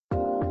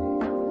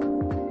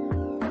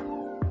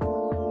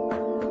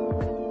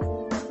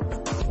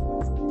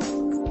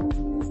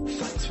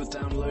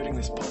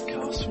this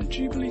podcast from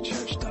Jubilee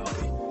Church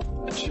Derby,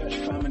 a church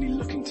family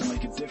looking to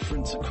make a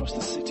difference across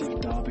the city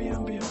of Derby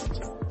and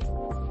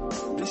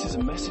beyond. This is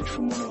a message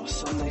from one of our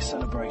Sunday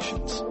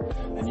celebrations,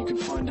 and you can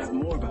find out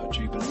more about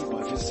Jubilee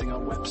by visiting our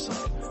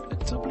website at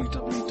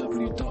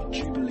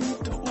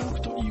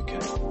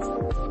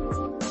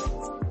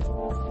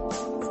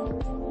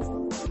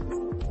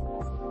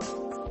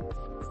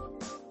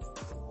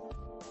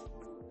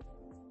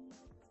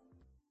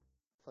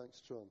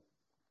Thanks, John.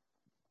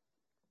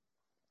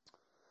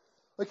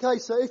 Okay,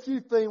 so if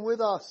you've been with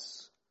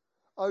us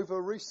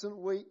over recent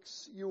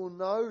weeks, you will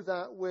know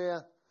that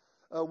we're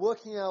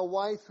working our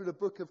way through the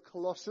book of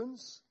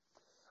Colossians.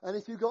 And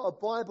if you've got a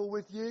Bible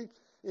with you,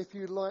 if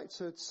you'd like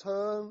to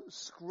turn,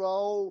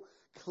 scroll,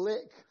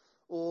 click,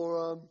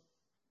 or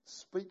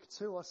speak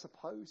to, I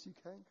suppose you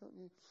can, can't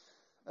you?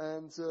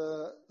 And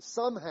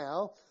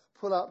somehow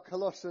pull up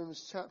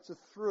Colossians chapter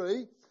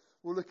 3.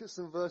 We'll look at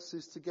some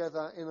verses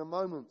together in a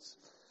moment.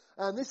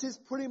 And this is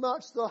pretty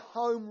much the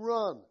home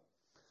run.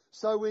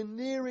 So we're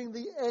nearing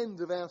the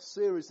end of our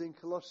series in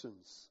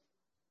Colossians.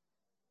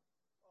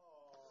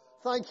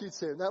 Thank you,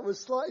 Tim. That was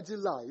slightly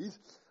delayed,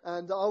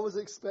 and I was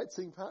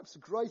expecting perhaps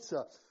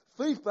greater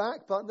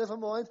feedback, but never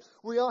mind.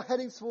 We are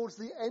heading towards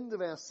the end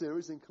of our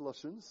series in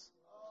Colossians.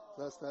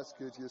 That's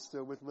good. You're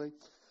still with me.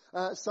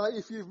 So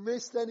if you've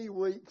missed any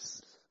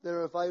weeks,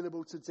 they're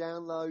available to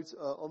download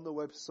on the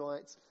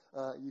website.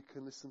 You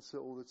can listen to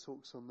all the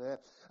talks on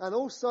there. And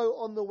also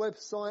on the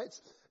website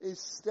is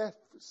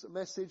Steph's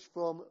message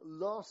from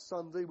last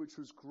Sunday, which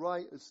was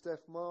great, as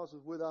Steph Mars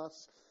was with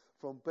us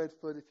from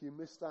Bedford. If you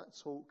missed that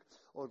talk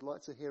or would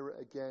like to hear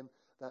it again,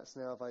 that's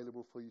now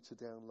available for you to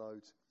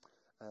download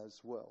as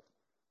well.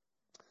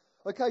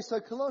 Okay, so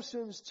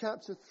Colossians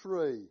chapter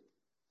 3.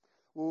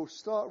 We'll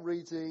start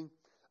reading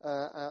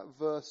at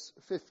verse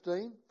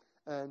 15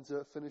 and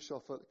finish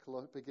off at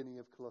the beginning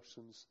of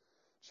Colossians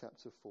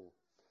chapter 4.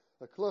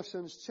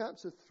 Colossians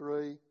chapter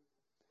 3,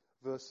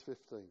 verse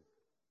 15.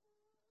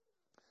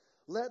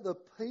 Let the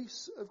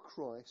peace of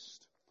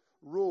Christ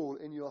rule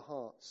in your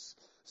hearts,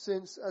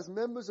 since as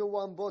members of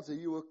one body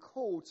you are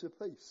called to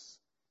peace.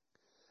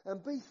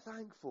 And be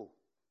thankful.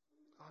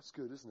 Oh, that's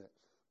good, isn't it?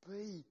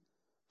 Be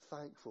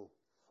thankful.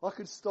 I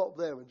could stop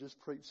there and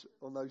just preach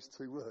on those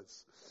two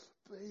words.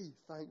 Be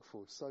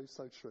thankful. So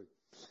true.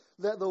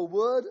 Let the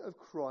word of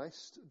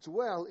Christ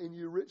dwell in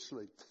you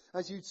richly,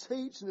 as you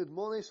teach and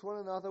admonish one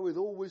another with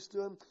all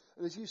wisdom,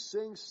 and as you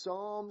sing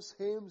psalms,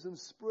 hymns, and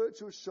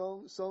spiritual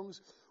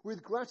songs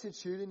with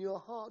gratitude in your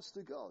hearts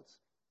to God.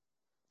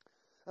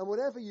 And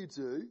whatever you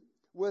do,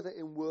 whether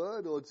in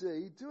word or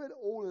deed, do it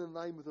all in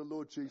the name of the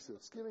Lord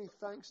Jesus, giving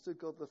thanks to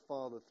God the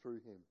Father through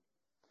him.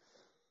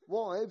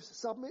 Wives,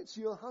 submit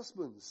to your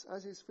husbands,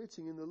 as is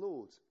fitting in the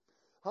Lord.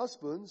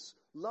 Husbands,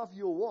 love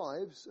your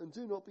wives, and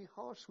do not be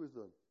harsh with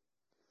them.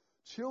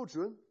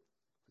 Children,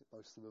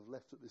 most of them have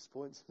left at this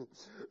point.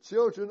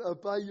 Children,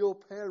 obey your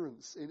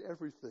parents in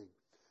everything,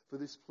 for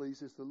this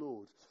pleases the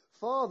Lord.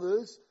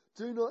 Fathers,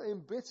 do not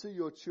embitter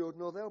your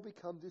children, or they'll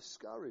become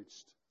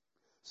discouraged.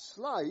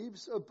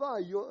 Slaves,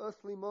 obey your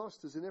earthly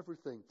masters in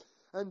everything,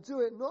 and do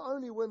it not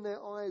only when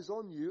their eye is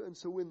on you and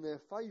to win their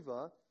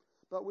favour,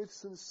 but with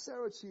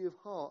sincerity of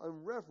heart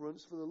and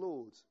reverence for the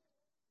Lord.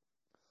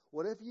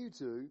 Whatever you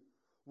do,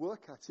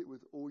 work at it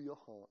with all your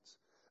heart,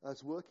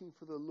 as working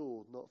for the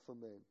Lord, not for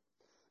men,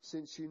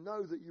 since you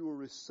know that you will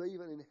receive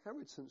an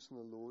inheritance from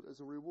the Lord as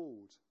a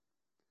reward.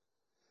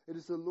 It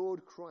is the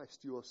Lord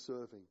Christ you are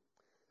serving.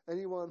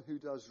 Anyone who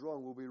does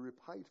wrong will be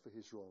repaid for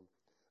his wrong,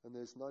 and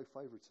there's no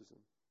favouritism.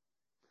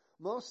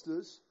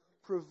 Masters,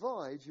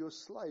 provide your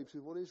slaves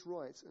with what is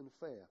right and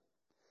fair,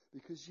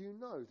 because you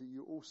know that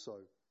you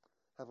also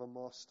have a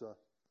master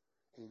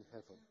in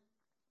heaven.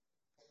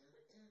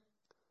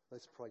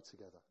 Let's pray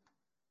together.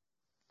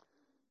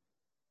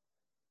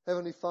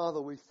 Heavenly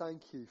Father, we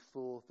thank you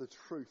for the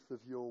truth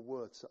of your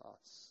word to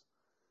us.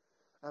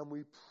 And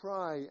we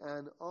pray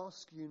and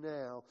ask you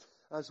now,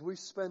 as we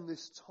spend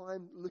this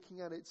time looking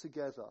at it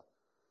together,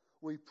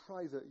 we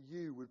pray that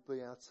you would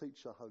be our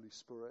teacher, Holy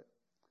Spirit.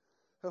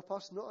 Help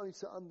us not only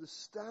to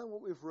understand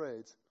what we've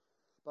read,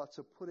 but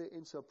to put it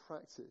into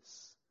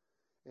practice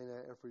in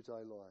our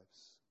everyday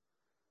lives.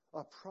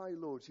 I pray,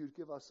 Lord, you'd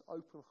give us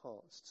open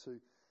hearts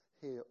to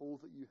hear all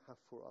that you have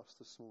for us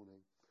this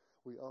morning.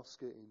 We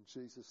ask it in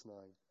Jesus'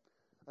 name.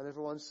 And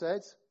everyone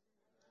said,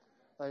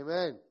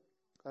 Amen.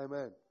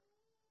 Amen.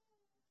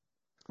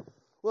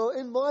 Well,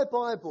 in my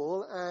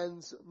Bible,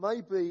 and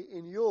maybe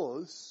in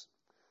yours,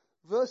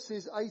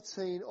 verses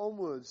 18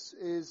 onwards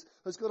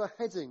has got a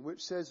heading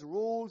which says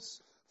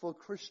Rules for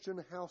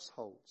Christian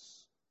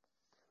Households.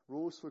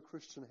 Rules for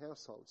Christian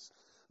Households.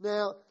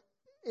 Now,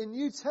 in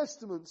New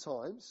Testament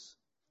times,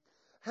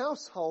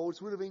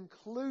 households would have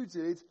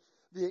included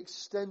the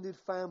extended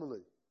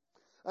family.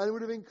 And it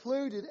would have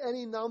included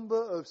any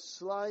number of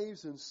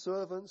slaves and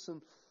servants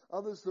and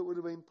others that would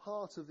have been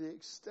part of the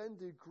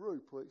extended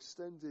group or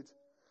extended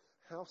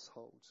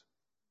household.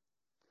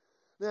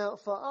 Now,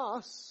 for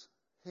us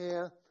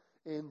here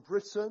in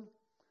Britain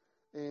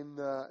in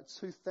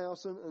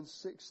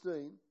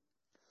 2016,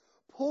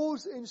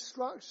 Paul's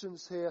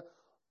instructions here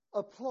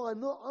apply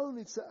not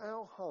only to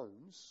our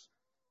homes,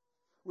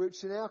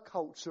 which in our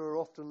culture are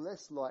often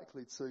less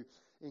likely to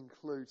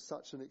include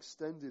such an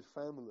extended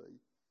family,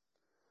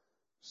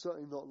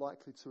 certainly not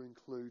likely to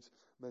include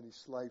many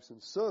slaves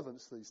and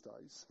servants these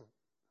days,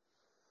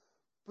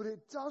 but it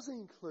does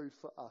include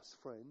for us,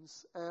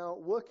 friends, our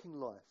working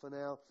life and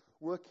our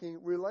working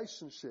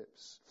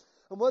relationships.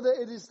 And whether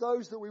it is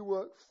those that we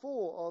work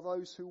for or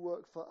those who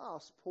work for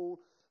us, Paul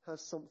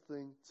has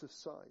something to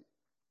say.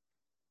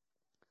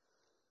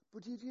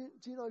 But do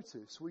you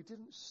notice we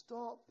didn't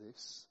start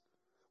this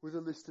with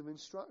a list of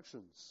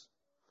instructions?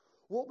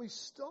 What we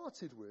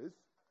started with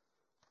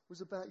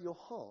was about your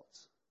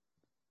heart.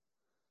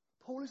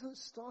 Paul isn't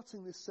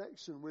starting this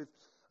section with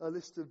a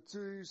list of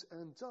do's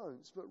and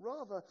don'ts, but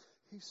rather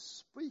he's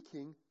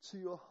speaking to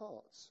your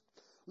heart.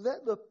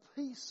 Let the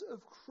peace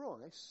of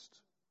Christ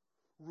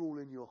rule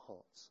in your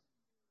heart.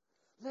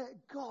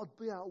 Let God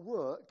be at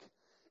work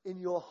in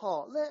your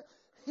heart. Let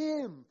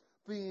him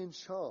be in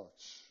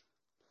charge.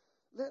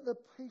 Let the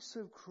peace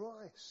of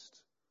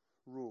Christ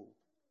rule.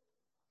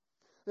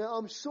 Now,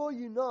 I'm sure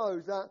you know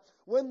that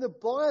when the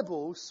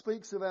Bible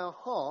speaks of our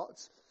heart,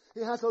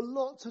 it has a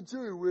lot to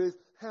do with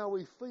how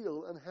we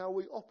feel and how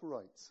we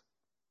operate.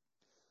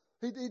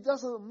 It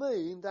doesn't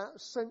mean that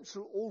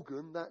central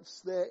organ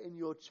that's there in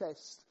your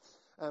chest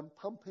and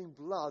pumping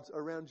blood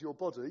around your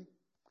body.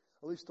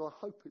 At least I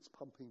hope it's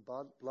pumping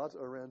blood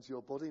around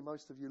your body.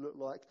 Most of you look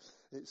like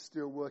it's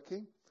still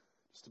working.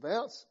 Just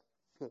about.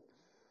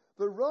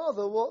 But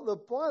rather what the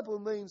Bible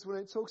means when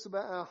it talks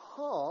about our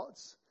heart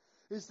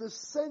is the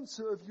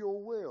centre of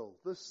your will,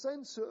 the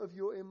centre of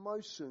your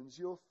emotions,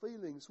 your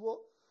feelings, what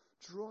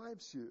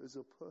drives you as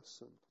a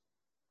person.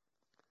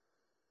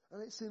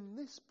 And it's in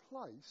this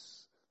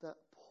place that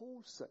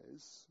Paul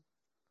says,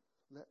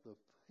 let the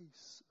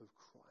peace of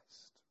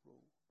Christ rule.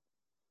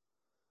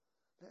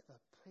 Let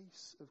the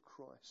peace of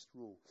Christ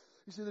rule.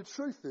 You see, the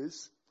truth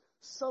is,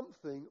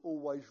 something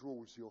always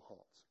rules your heart.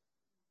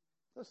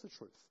 That's the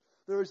truth.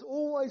 There is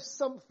always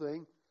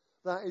something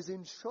that is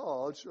in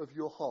charge of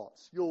your heart,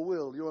 your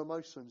will, your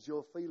emotions,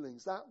 your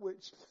feelings, that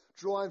which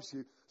drives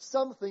you.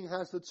 Something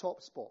has the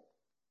top spot.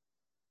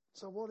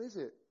 So what is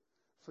it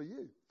for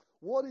you?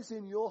 What is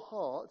in your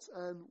heart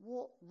and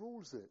what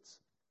rules it?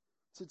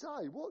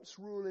 Today, what's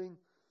ruling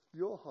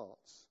your heart?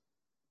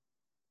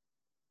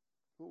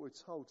 What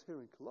we're told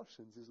here in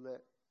Colossians is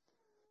let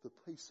the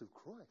peace of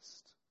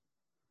Christ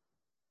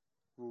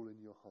rule in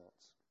your heart.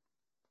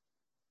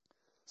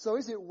 So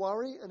is it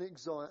worry and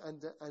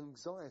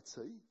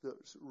anxiety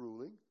that's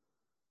ruling,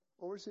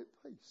 or is it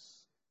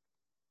peace?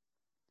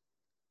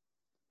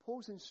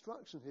 Paul's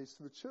instruction here is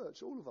to the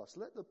church, all of us,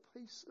 let the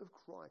peace of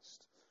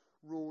Christ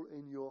rule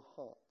in your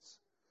heart.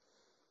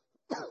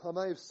 I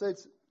may have said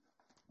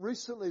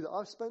recently that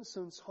I've spent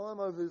some time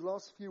over the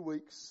last few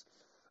weeks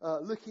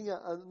looking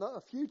at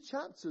a few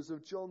chapters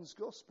of John's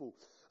Gospel.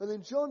 And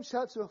in John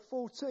chapter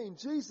 14,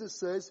 Jesus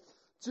says,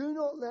 do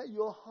not let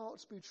your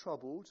hearts be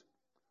troubled.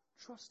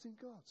 Trust in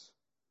God.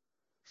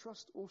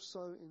 Trust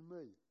also in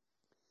me.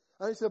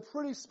 And it's a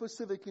pretty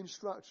specific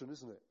instruction,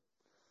 isn't it?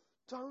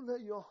 Don't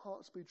let your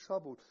hearts be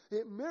troubled.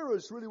 It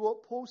mirrors really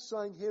what Paul's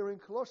saying here in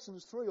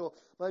Colossians 3, or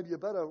maybe a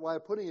better way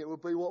of putting it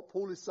would be what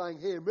Paul is saying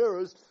here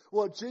mirrors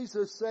what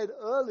Jesus said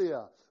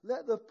earlier.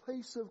 Let the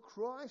peace of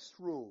Christ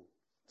rule.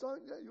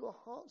 Don't let your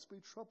hearts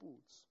be troubled.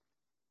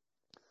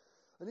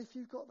 And if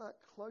you've got that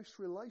close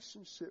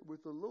relationship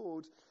with the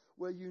Lord,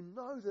 where you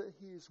know that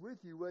he is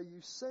with you, where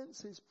you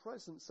sense his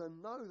presence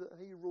and know that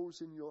he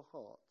rules in your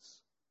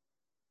hearts,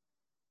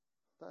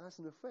 that has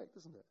an effect,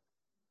 doesn't it?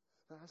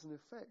 That has an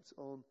effect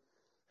on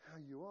how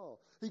you are.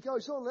 He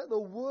goes on, let the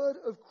word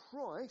of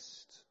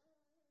Christ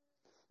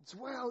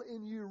dwell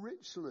in you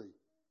richly.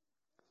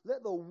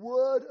 Let the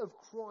word of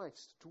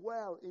Christ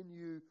dwell in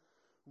you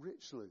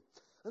richly.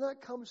 And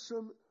that comes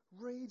from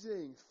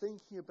reading,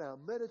 thinking about,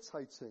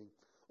 meditating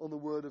on the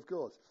word of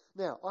God.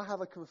 Now, I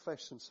have a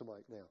confession to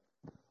make now.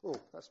 Oh,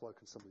 that's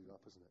woken somebody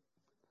up, isn't it?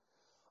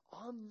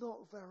 I'm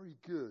not very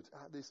good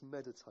at this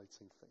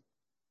meditating thing.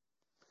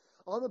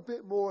 I'm a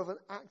bit more of an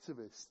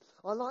activist.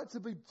 I like to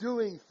be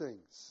doing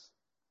things.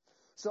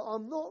 So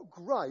I'm not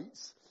great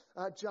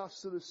at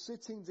just sort of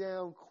sitting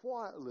down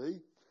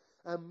quietly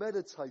and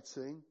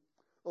meditating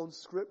on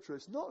Scripture.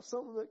 It's not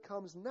something that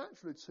comes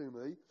naturally to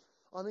me.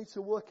 I need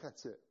to work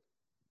at it.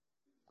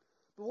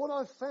 But what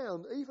I've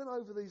found, even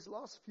over these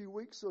last few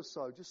weeks or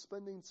so, just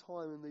spending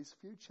time in these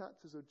few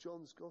chapters of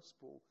John's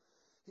Gospel,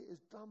 it has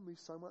done me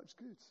so much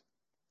good.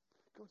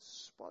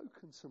 God's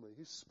spoken to me.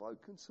 He's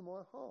spoken to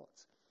my heart.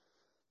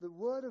 The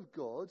Word of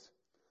God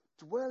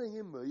dwelling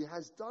in me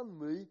has done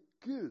me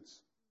good.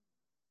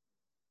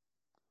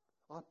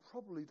 I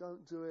probably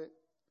don't do it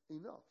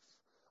enough.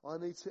 I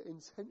need to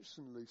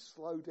intentionally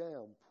slow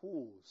down,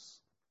 pause,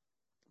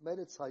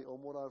 meditate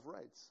on what I've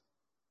read.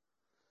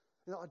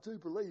 You know, I do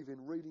believe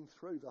in reading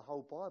through the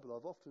whole Bible.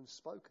 I've often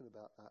spoken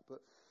about that. But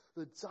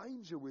the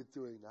danger with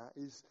doing that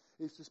is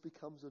it just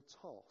becomes a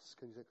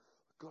task. And you think,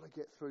 I've got to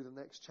get through the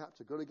next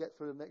chapter, got to get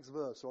through the next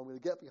verse, or I'm going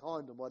to get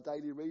behind on my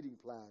daily reading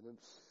plan. And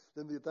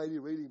then the daily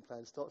reading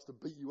plan starts to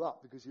beat you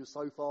up because you're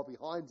so far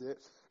behind it.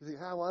 You think,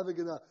 how am I ever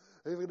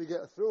going to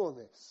get through on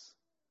this?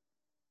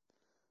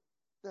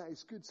 Now,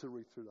 it's good to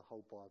read through the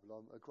whole Bible.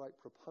 I'm a great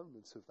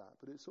proponent of that.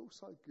 But it's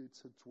also good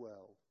to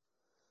dwell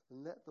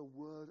and let the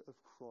word of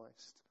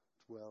Christ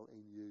dwell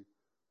in you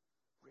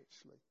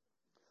richly.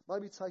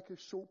 Maybe take a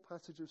short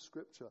passage of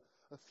Scripture,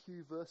 a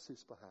few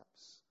verses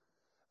perhaps,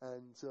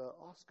 and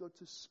ask God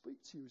to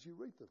speak to you as you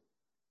read them.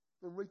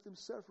 And read them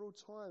several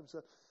times.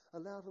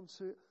 Allow them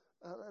to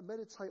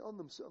meditate on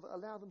them. Sort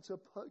of allow them to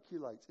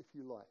percolate, if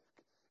you like,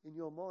 in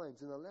your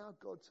minds. And allow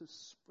God to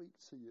speak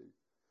to you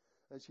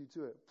as you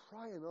do it.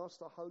 Pray and ask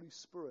the Holy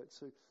Spirit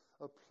to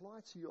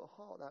apply to your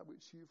heart that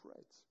which you've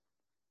read.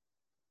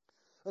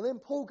 And then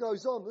Paul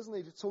goes on, doesn't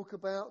he, to talk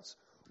about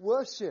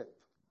worship.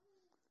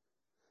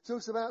 He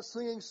talks about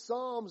singing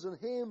psalms and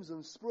hymns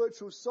and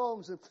spiritual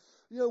songs. And,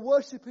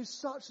 worship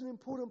is such an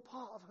important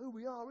part of who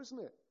we are, isn't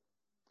it?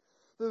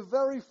 The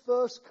very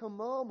first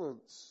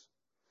commandment,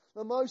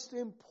 the most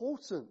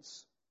important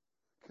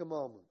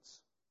commandment.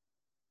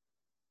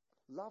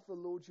 Love the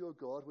Lord your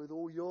God with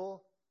all your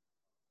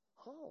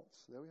heart.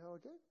 There we are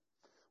again.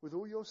 With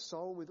all your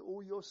soul, with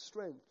all your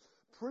strength.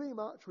 Pretty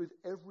much with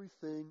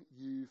everything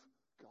you've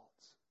got.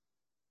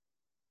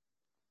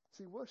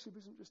 See, worship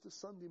isn't just a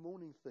Sunday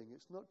morning thing.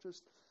 It's not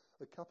just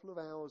a couple of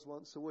hours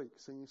once a week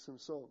singing some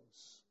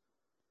songs.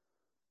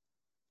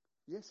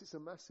 Yes, it's a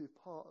massive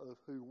part of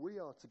who we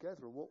are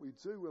together and what we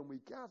do when we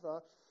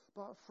gather.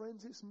 But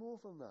friends, it's more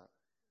than that.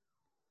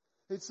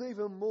 It's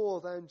even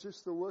more than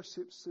just the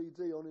worship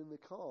CD on in the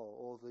car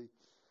or the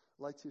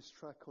latest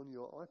track on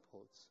your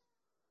iPods.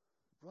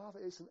 Rather,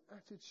 it's an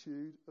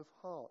attitude of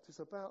heart. It's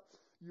about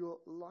your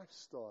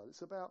lifestyle.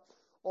 It's about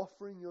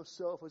offering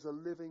yourself as a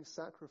living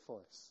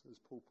sacrifice, as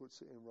Paul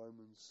puts it in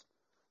Romans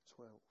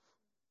 12.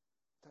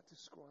 Does that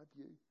describe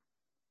you?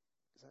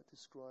 Does that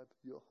describe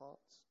your heart?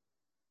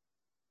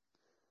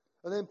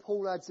 And then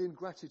Paul adds in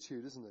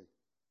gratitude, doesn't he?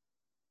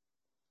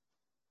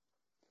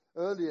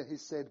 Earlier he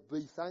said,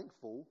 be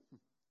thankful.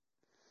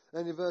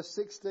 And in verse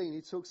 16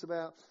 he talks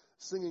about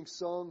singing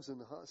songs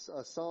and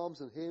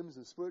psalms and hymns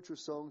and spiritual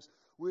songs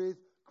with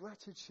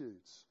gratitude.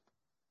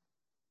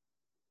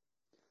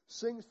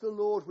 Sing to the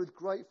Lord with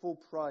grateful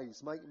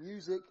praise. Make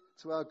music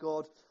to our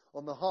God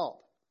on the harp,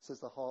 says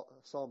the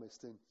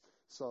psalmist in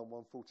Psalm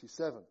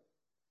 147.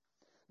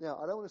 Now,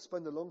 I don't want to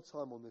spend a long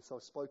time on this.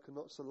 I've spoken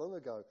not so long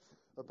ago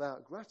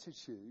about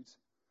gratitude.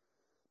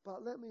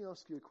 But let me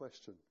ask you a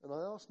question. And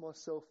I ask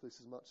myself this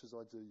as much as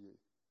I do you.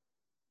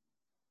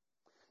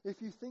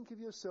 If you think of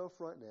yourself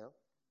right now,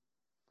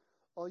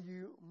 are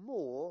you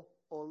more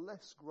or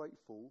less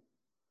grateful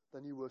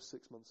than you were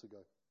 6 months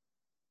ago?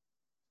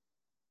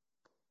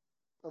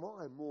 Am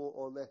I more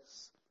or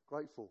less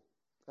grateful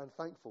and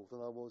thankful than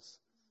I was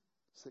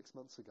 6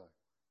 months ago?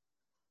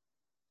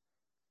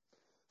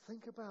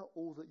 Think about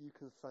all that you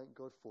can thank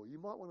God for. You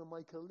might want to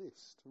make a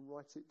list and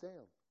write it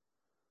down.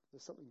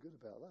 There's something good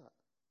about that.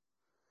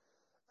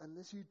 And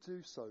as you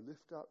do so,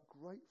 lift up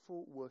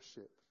grateful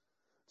worship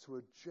to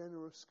a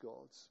generous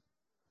God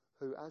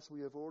who, as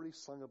we have already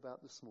sung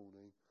about this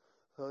morning,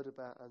 heard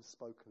about and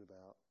spoken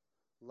about,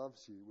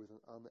 loves you with an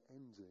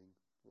unending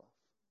love.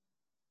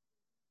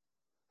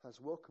 Has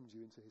welcomed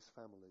you into his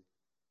family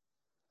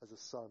as a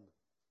son,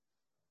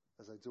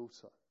 as a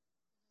daughter.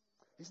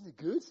 Isn't it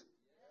good?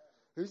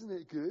 Yeah. Isn't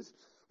it good?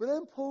 But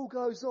then Paul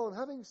goes on,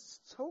 having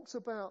talked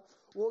about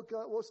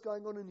what's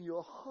going on in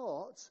your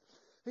heart,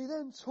 he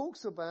then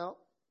talks about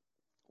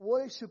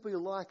what it should be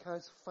like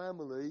as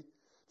family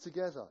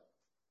together.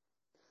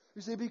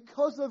 You see,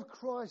 because of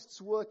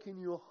Christ's work in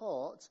your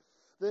heart,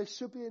 there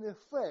should be an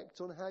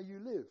effect on how you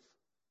live,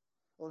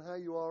 on how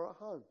you are at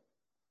home.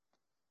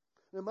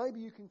 Now, maybe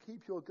you can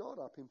keep your guard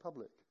up in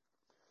public.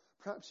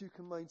 Perhaps you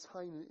can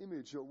maintain an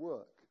image at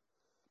work.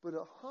 But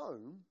at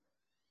home,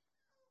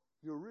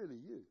 you're really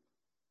you.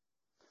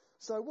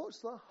 So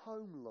what's the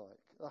home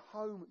like? The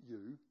home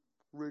you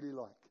really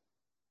like?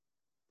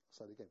 I'll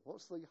say it again.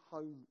 What's the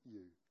home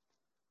you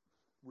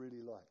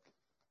really like?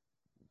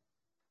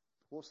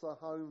 What's the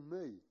home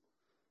me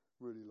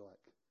really like?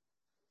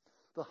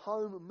 The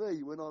home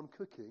me when I'm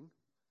cooking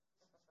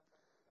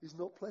is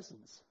not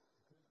pleasant.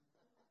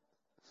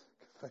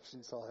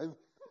 Confession time.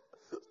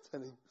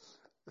 Telling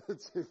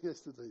Tim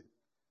yesterday,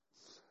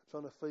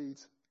 trying to feed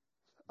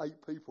 8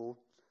 people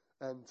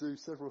and do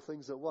several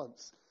things at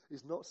once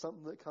is not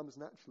something that comes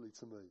naturally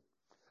to me.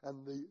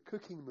 And the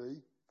cooking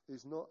me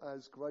is not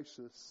as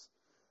gracious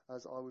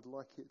as I would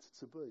like it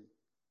to be.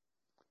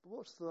 But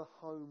what's the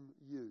home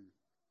you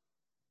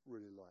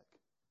really like?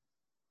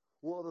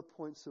 What are the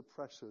points of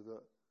pressure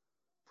that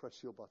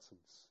press your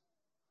buttons?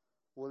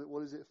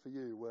 What is it for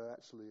you where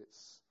actually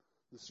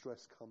the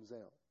stress comes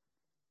out?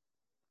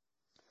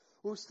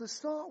 Well, to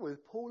start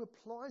with, Paul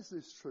applies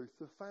this truth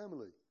to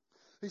family.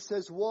 He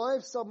says,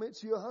 wives, submit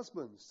to your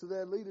husbands, to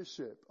their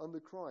leadership under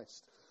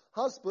Christ.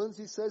 Husbands,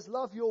 he says,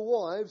 love your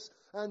wives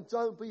and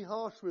don't be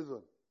harsh with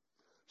them.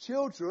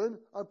 Children,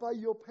 obey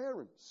your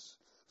parents.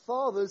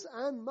 Fathers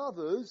and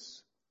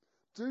mothers,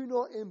 do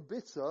not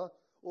embitter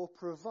or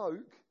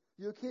provoke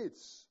your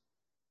kids.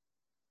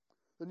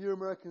 The New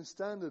American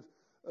Standard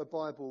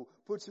Bible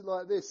puts it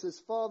like this: says,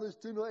 "Fathers,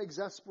 do not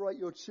exasperate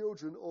your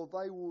children,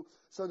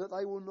 so that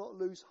they will not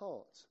lose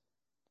heart."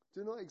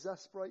 Do not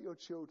exasperate your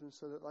children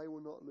so that they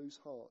will not lose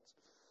heart.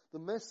 The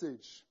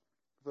Message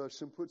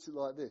version puts it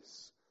like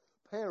this: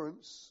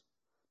 "Parents,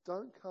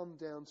 don't come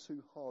down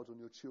too hard on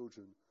your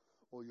children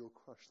or you'll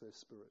crush their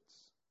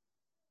spirits."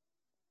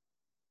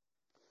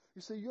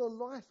 You see, your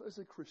life as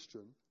a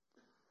Christian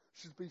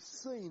should be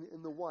seen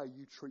in the way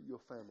you treat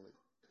your family.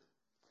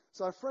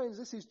 So friends,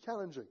 this is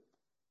challenging.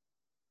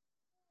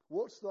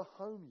 What's the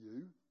home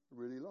you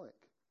really like?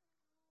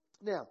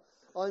 Now,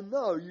 I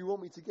know you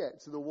want me to get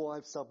to the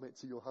wives submit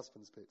to your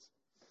husbands bit,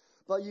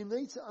 but you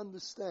need to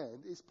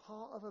understand it's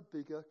part of a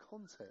bigger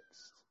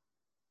context.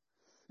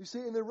 You see,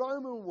 in the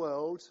Roman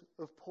world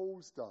of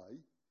Paul's day,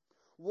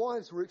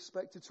 wives were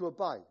expected to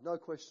obey, no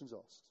questions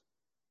asked.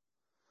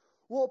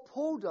 What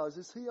Paul does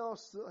is he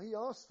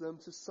asks them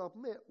to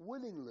submit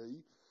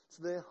willingly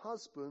to their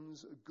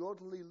husband's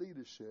godly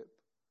leadership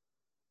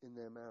in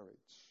their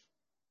marriage.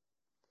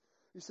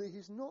 You see,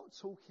 he's not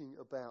talking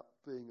about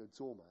being a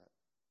doormat.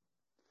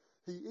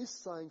 He is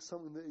saying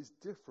something that is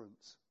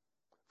different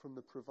from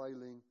the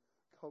prevailing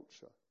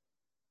culture.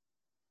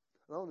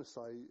 And I want to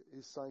say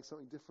he's saying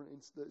something different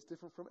that's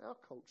different from our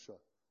culture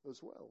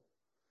as well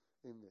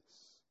in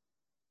this.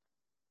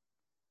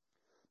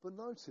 But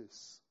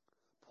notice,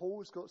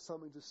 Paul's got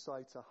something to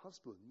say to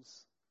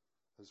husbands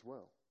as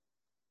well.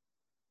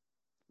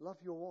 Love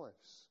your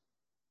wives.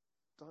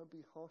 Don't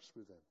be harsh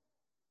with them.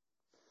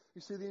 You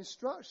see, the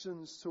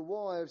instructions to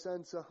wives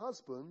and to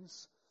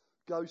husbands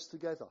goes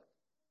together.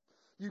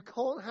 You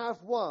can't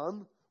have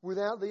one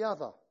without the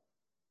other.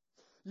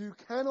 You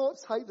cannot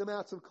take them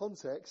out of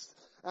context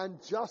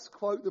and just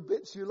quote the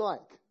bits you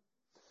like.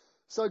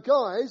 So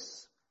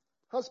guys,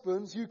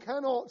 husbands, you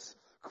cannot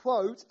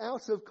quote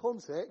out of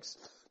context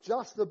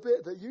just the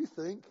bit that you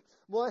think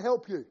might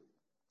help you.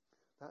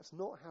 That's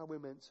not how we're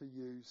meant to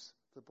use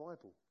the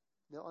Bible.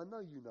 Now, I know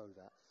you know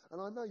that,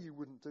 and I know you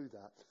wouldn't do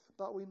that,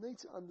 but we need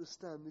to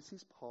understand this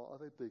is part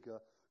of a bigger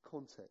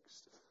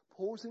context.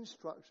 Paul's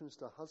instructions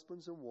to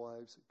husbands and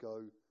wives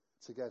go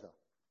together.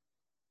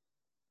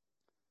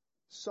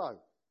 So,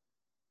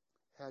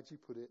 how do you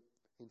put it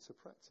into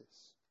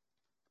practice?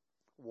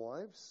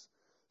 Wives,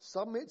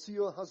 submit to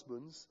your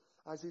husbands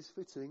as is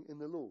fitting in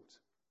the Lord.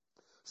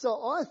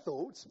 So I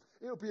thought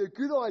it would be a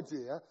good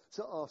idea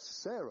to ask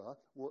Sarah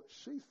what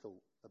she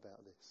thought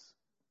about this.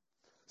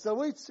 So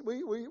we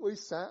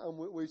sat and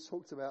we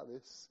talked about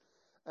this,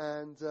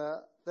 and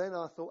then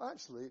I thought,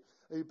 actually,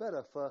 it'd be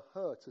better for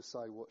her to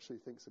say what she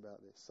thinks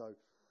about this. So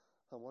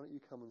why don't you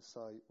come and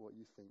say what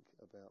you think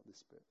about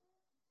this bit?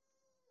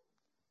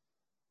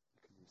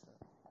 You can use that.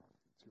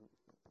 Do you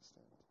want to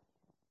stand?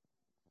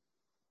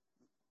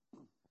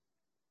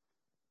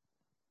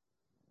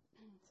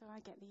 So I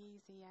get the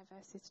easy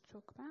verses to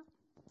talk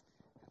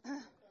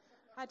about.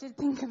 I did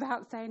think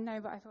about saying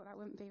no, but I thought that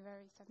wouldn't be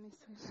very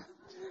submissive.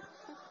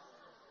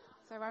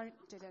 So I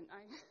didn't.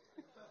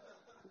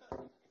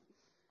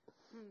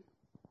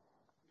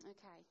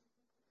 Okay.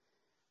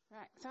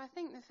 Right. So I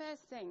think the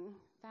first thing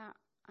that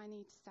I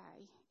need to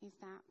say is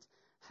that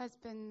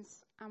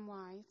husbands and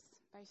wives,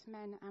 both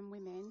men and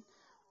women,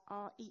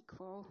 are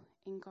equal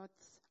in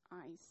God's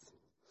eyes.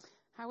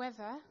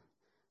 However,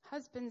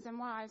 husbands and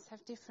wives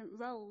have different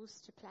roles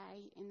to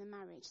play in the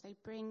marriage. They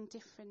bring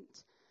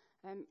different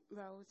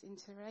roles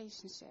into the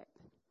relationship.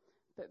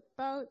 But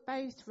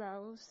both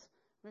roles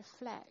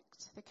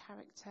reflect the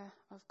character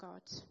of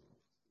God.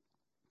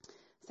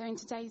 So in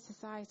today's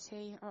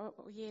society, or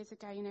years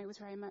ago, it was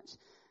very much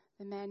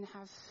the men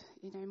have,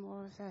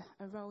 more of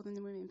a role than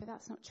the women. But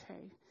that's not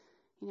true.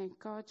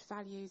 God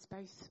values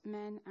both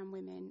men and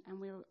women,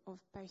 and we're of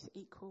both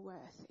equal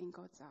worth in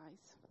God's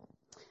eyes.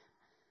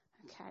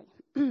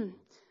 Okay.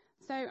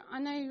 So I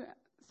know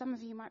some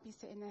of you might be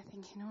sitting there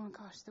thinking, oh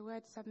gosh, the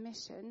word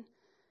submission,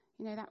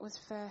 that was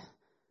for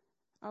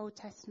Old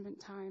Testament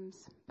times.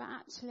 But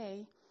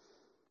actually,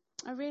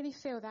 I really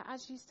feel that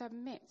as you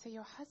submit to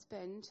your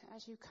husband,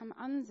 as you come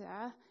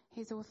under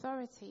his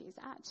authority, is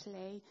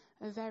actually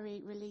a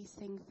very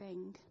releasing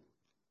thing.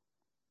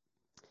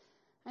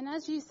 And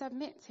as you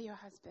submit to your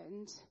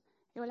husband,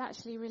 it will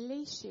actually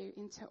release you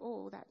into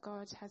all that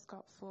God has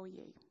got for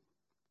you.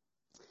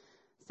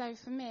 So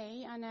for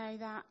me, I know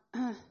that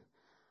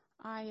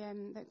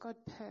that God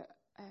put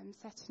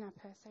setting up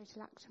a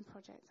social action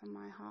project on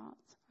my heart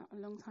a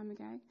long time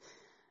ago.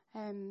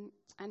 And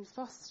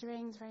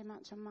fostering is very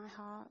much on my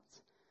heart.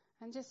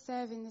 And just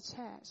serving the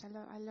church,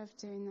 I love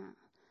doing that.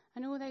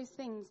 And all those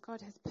things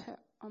God has put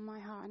on my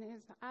heart. And it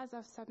is as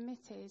I've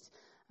submitted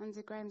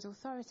under Graham's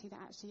authority that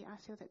actually I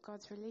feel that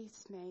God's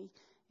released me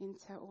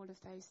into all of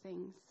those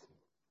things.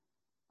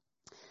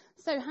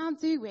 So how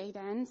do we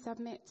then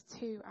submit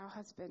to our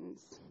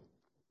husbands?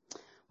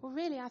 Well,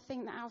 really, I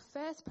think that our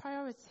first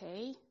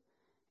priority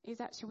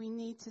is actually we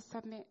need to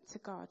submit to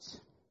God.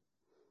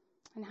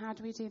 And how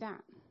do we do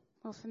that?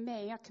 Well, for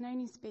me, I can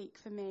only speak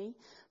for me,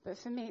 but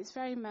for me it's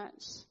very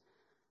much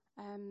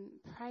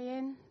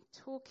praying,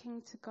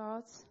 talking to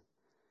God,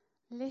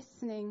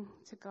 listening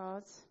to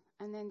God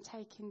and then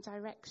taking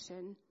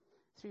direction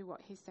through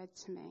what he said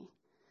to me.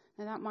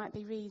 Now that might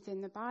be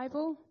reading the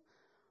Bible,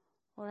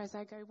 or as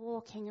I go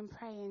walking and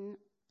praying,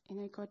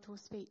 God will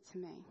speak to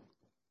me.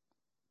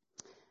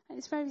 And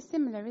it's very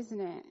similar, isn't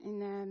it,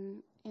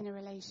 in a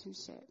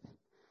relationship.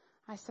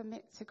 I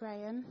submit to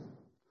Graham.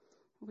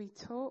 We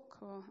talk,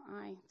 or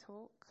I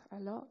talk a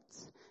lot.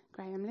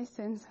 Graham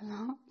listens a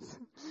lot.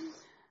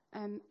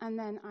 And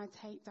then I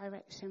take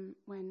direction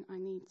when I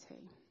need to.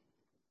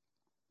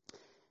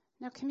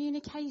 Now,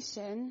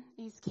 communication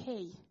is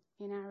key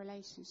in our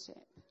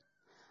relationship.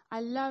 I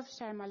love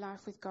sharing my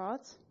life with God.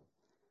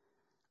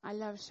 I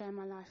love sharing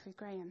my life with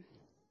Graham.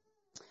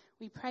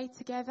 We pray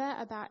together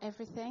about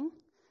everything.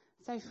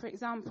 So, for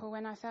example,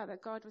 when I felt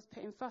that God was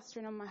putting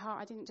fostering on my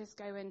heart, I didn't just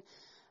go and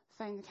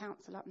phone the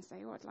council up and say,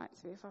 I'd like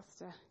to be a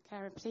foster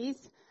carer,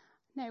 please.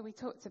 No, we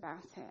talked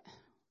about it.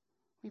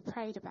 We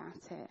prayed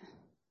about it.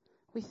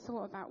 We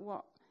thought about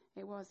what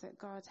it was that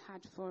God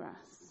had for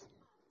us.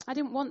 I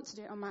didn't want to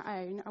do it on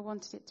my own. I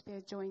wanted it to be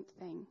a joint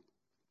thing.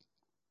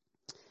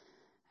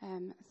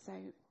 And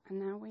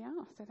now we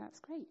are, so that's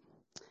great.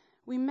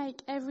 We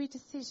make every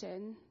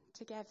decision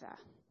together.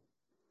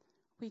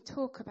 We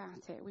talk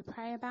about it. We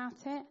pray about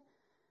it.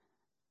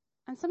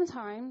 And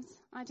sometimes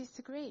I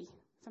disagree.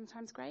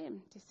 Sometimes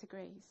Graham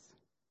disagrees.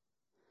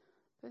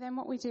 But then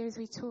what we do is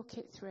we talk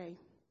it through.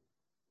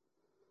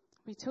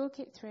 We talk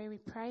it through, we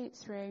pray it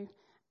through,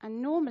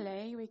 and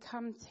normally we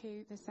come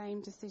to the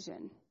same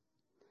decision.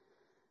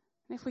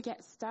 And if we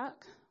get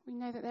stuck, we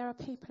know that there are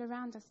people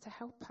around us to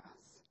help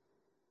us.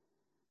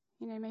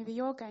 Maybe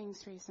you're going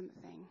through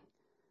something.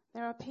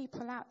 There are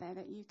people out there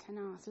that you can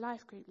ask,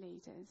 life group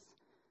leaders,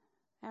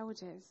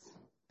 elders,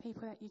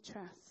 people that you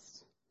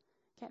trust.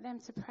 Get them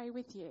to pray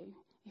with you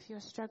if you're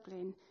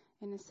struggling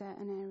in a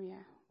certain area.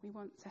 We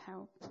want to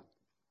help.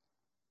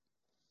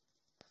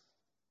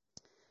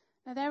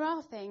 Now, there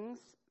are things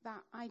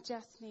that I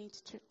just need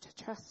to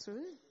trust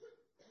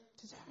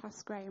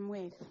Graham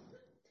with.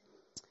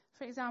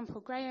 For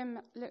example, Graham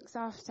looks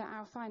after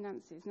our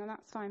finances. Now,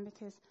 that's fine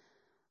because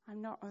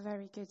I'm not a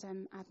very good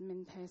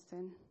admin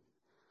person.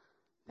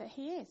 But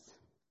he is.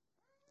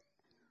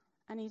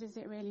 And he does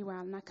it really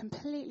well. And I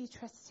completely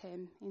trust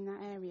him in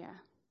that area.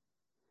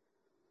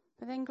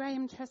 But then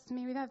Graham trusts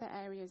me with other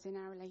areas in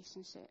our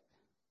relationship.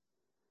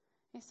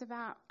 It's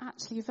about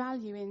actually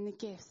valuing the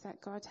gifts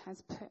that God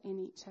has put in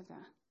each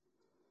other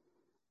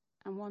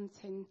and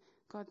wanting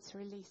God to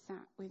release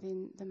that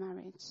within the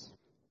marriage.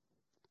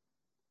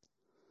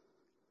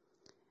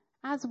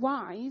 As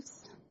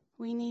wives,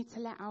 we need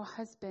to let our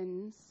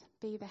husbands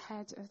be the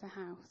head of the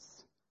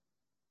house.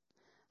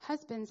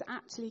 Husbands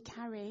actually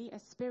carry a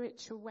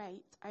spiritual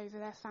weight over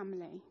their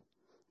family.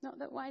 Not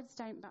that wives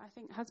don't, but I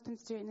think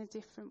husbands do it in a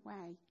different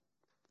way.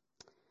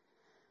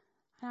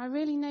 And I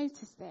really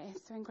noticed this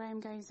when Graham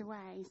goes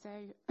away.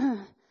 So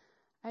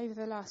over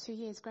the last few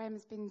years, Graham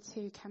has been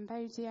to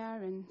Cambodia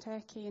and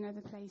Turkey and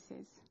other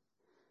places.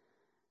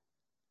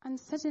 And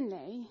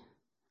suddenly,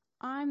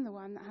 I'm the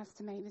one that has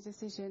to make the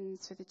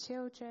decisions for the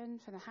children,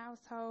 for the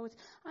household.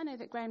 I know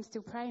that Graham's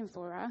still praying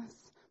for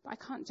us, but I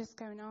can't just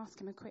go and ask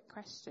him a quick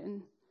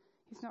question.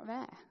 He's not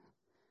there.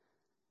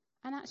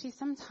 And actually,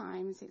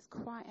 sometimes it's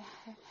quite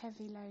a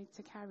heavy load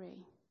to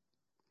carry.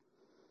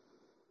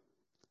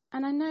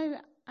 And I know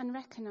and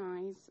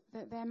recognise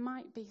that there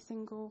might be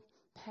single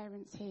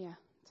parents here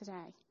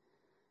today.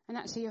 And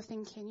actually you're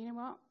thinking, you know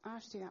what, I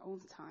have to do that all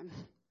the time.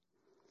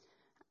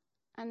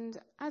 And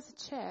as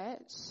a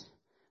church,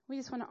 we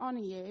just want to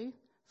honour you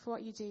for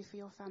what you do for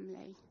your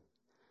family,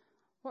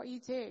 what you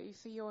do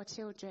for your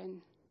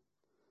children.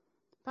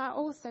 But I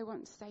also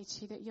want to say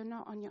to you that you're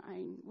not on your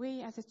own.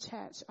 We as a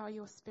church are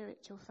your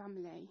spiritual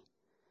family.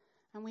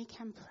 And we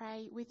can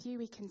pray with you,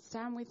 we can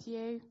stand with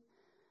you.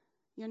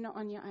 You're not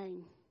on your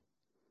own.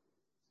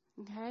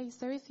 Okay,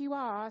 so if you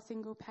are a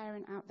single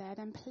parent out there,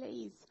 then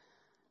please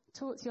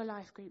talk to your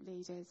life group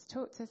leaders.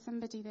 Talk to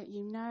somebody that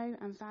you know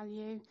and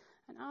value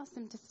and ask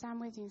them to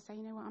stand with you and say,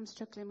 you know what, I'm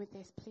struggling with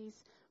this. Please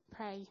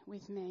pray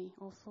with me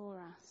or for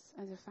us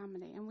as a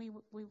family. And we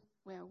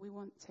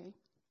want to.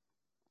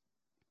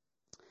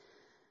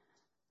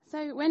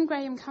 So when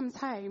Graham comes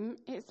home,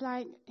 it's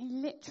like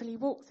he literally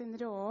walks in the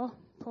door.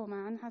 Poor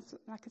man has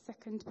like a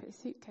second to put his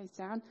suitcase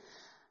down.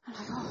 I'm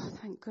like, oh,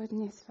 thank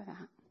goodness for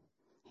that.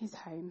 He's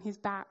home. He's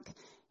back.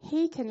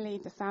 He can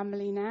lead the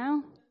family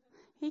now.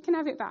 He can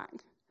have it back.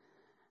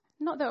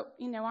 Not that,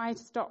 I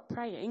stopped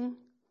praying.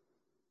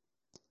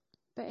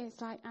 But it's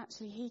like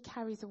actually he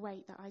carries a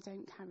weight that I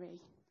don't carry.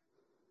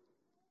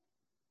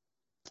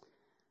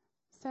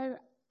 So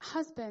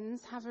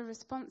husbands have a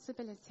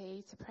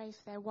responsibility to pray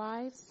for their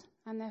wives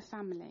and their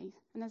family.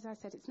 And as I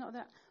said, it's not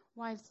that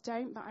wives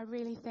don't, but I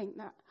really think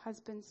that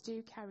husbands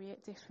do carry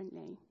it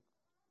differently.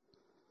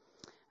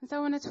 And so I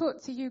want to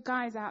talk to you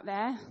guys out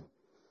there.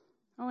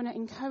 I want to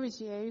encourage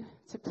you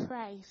to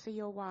pray for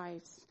your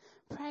wives.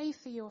 Pray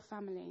for your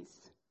families.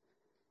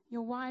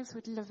 Your wives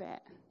would love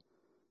it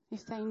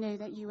if they knew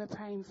that you were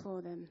praying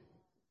for them.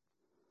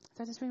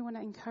 So I just really want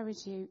to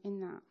encourage you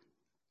in that.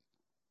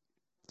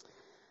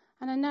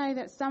 And I know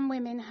that some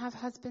women have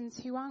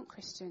husbands who aren't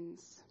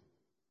Christians.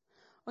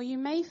 Or you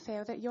may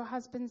feel that your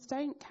husbands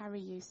don't carry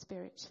you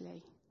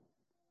spiritually.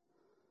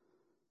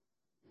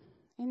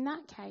 In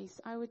that case,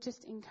 I would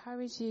just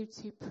encourage you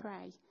to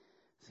pray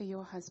for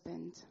your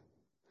husband.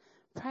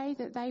 Pray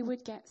that they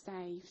would get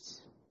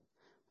saved.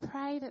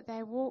 Pray that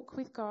their walk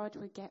with God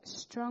would get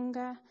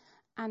stronger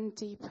and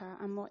deeper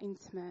and more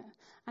intimate.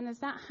 And as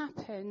that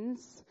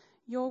happens,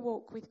 your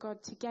walk with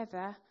God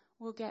together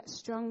will get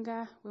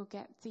stronger, will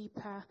get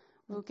deeper,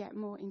 will get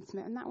more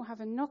intimate. And that will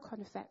have a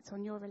knock-on effect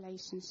on your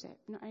relationship,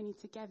 not only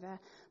together,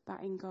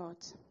 but in God.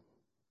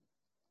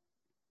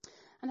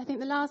 And I think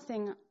the last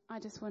thing I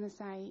just want to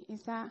say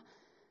is that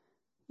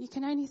you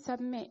can only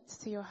submit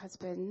to your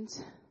husband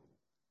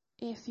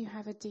if you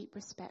have a deep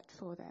respect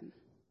for them.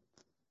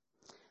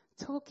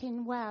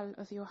 Talking well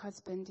of your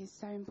husband is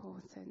so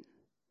important.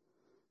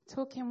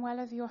 Talking well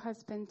of your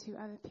husband to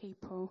other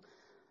people,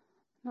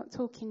 not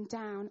talking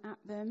down at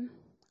them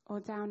or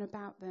down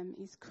about them,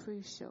 is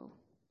crucial.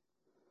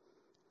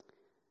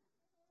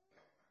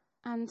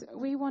 And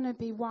we want to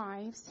be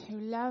wives who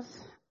love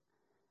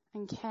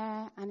and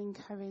care and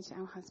encourage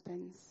our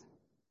husbands.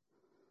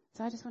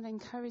 So I just want to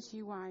encourage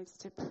you wives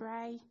to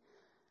pray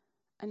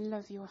and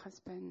love your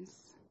husbands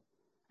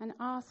and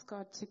ask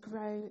God to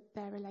grow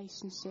their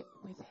relationship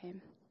with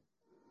him.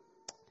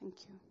 Thank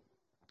you.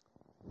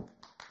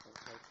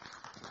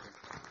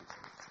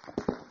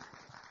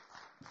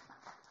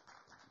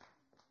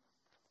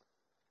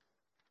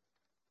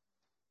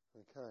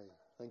 Okay,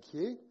 thank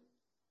you.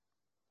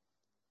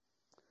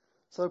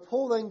 So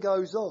Paul then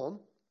goes on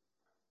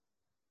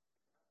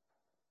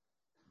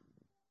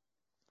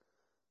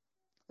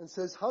and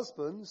says,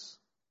 husbands,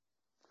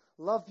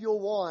 love your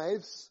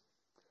wives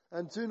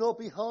and do not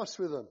be harsh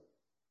with them.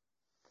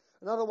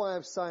 Another way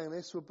of saying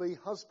this would be,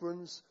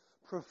 husbands,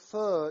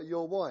 prefer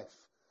your wife.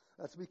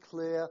 Now, to be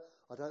clear,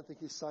 I don't think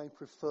he's saying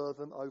prefer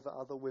them over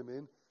other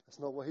women. That's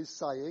not what he's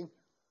saying.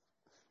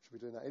 Should be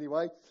doing that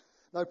anyway.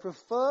 No,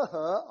 prefer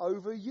her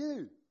over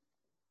you.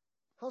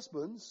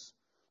 Husbands,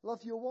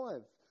 love your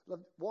wife.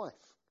 Love wife.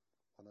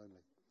 One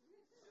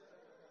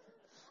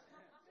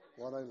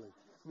only.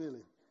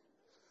 Nearly.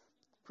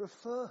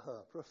 Prefer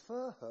her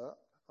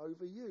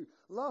over you.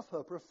 Love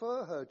her,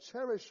 prefer her,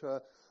 cherish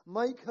her,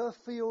 make her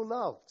feel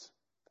loved.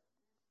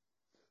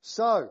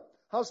 So,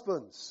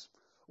 husbands,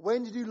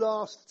 when did you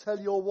last tell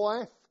your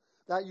wife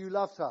that you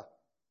loved her? All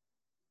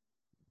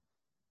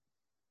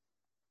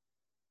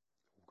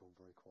gone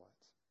very quiet.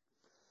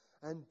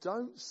 And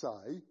don't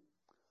say,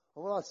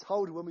 oh, well, I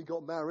told her when we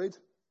got married.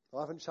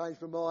 I haven't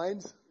changed my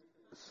mind.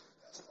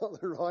 That's not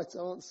the right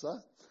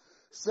answer.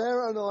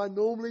 Sarah and I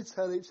normally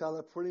tell each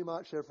other pretty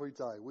much every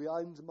day. We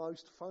end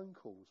most phone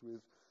calls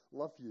with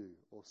love you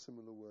or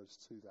similar words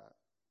to that.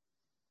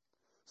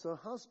 So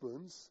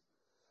husbands,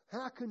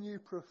 how can you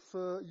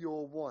prefer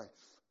your wife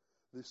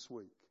this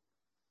week?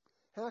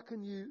 How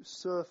can you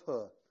serve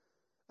her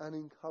and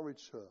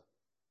encourage her?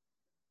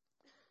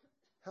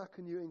 How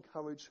can you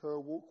encourage her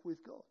walk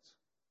with God?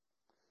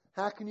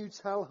 How can you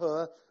tell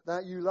her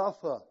that you love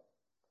her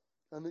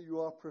and that you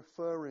are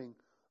preferring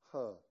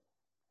her?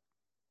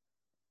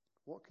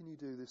 What can you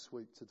do this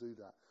week to do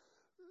that?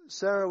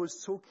 Sarah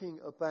was talking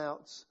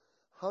about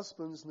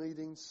husbands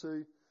needing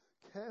to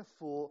care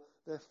for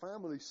their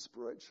family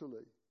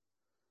spiritually.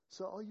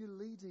 So are you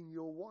leading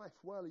your wife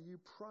well? Are you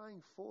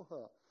praying for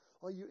her?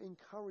 Are you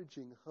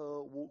encouraging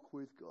her walk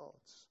with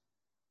God?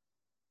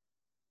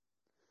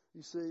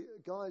 You see,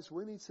 guys,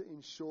 we need to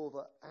ensure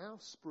that our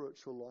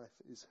spiritual life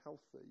is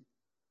healthy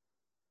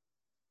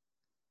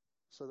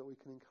so that we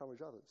can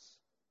encourage others.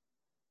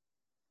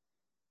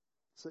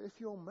 So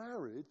if you're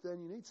married,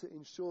 then you need to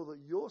ensure that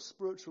your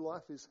spiritual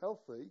life is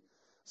healthy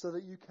so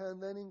that you can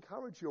then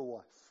encourage your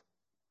wife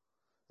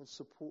and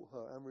support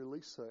her and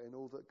release her in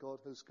all that God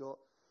has got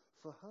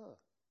for her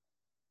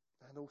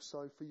and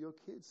also for your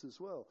kids as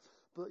well.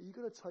 But you've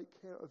got to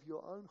take care of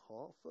your own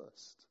heart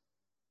first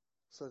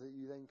so that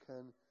you then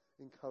can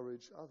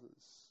encourage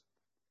others.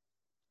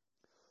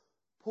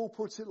 Paul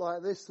puts it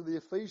like this to the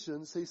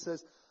Ephesians. He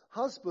says,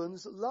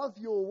 husbands, love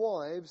your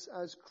wives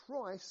as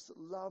Christ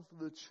loved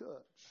the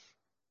church.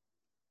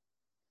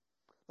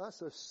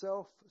 That's a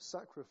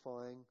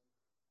self-sacrificing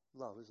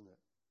love, isn't it?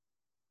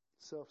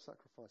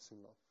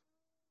 Self-sacrificing love.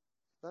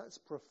 That's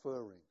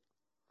preferring.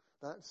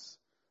 That's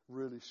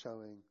really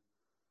showing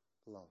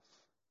love.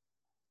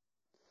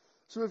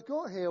 So we've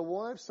got here,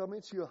 wives,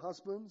 submit to your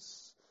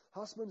husbands.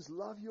 Husbands,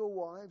 love your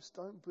wives.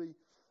 Don't be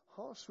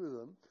harsh with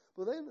them.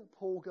 But then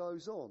Paul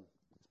goes on.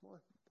 Has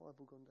my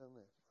Bible gone down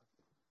there?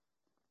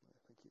 No,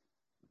 thank you.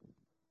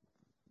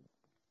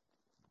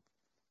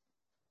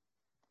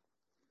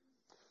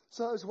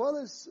 So as well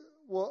as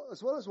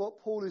what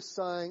Paul is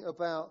saying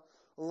about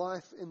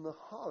life in the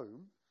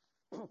home,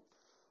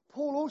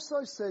 Paul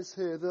also says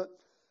here that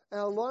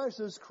our lives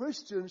as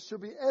Christians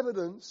should be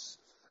evidenced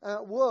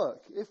at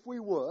work. If we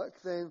work,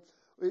 then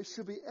it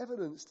should be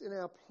evidenced in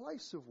our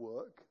place of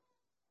work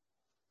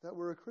that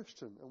we're a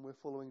Christian and we're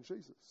following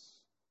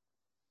Jesus.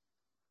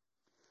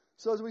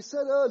 So as we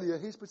said earlier,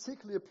 he's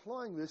particularly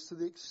applying this to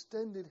the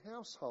extended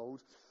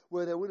household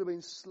where there would have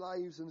been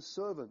slaves and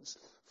servants.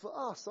 For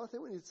us, I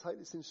think we need to take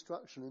this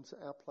instruction into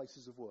our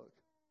places of work.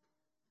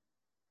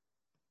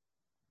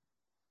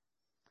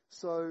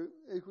 So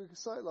if we could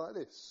say it like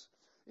this: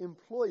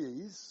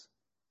 employees,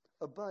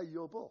 obey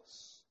your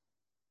boss.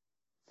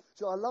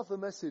 So I love the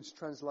Message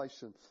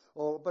translation,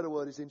 or a better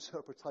word is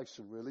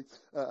interpretation, really,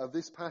 of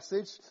this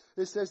passage.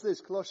 It says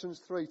this,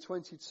 Colossians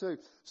 3:22.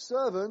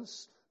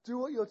 Servants, do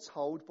what you're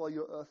told by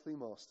your earthly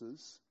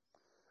masters,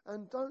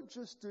 and don't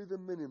just do the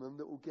minimum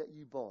that will get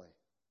you by.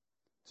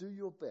 Do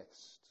your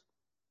best.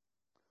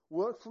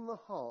 Work from the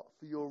heart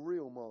for your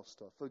real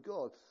master, for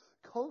God,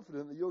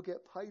 confident that you'll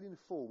get paid in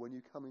full when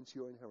you come into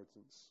your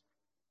inheritance.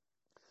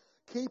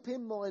 Keep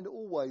in mind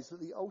always that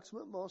the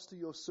ultimate master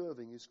you're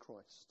serving is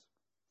Christ.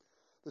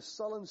 The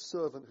sullen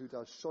servant who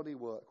does shoddy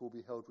work will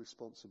be held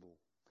responsible.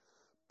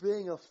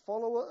 Being a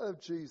follower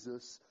of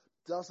Jesus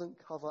doesn't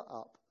cover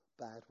up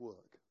bad work.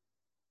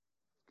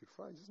 Good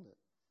phrase, isn't it?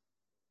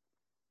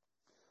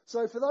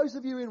 So for those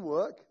of you in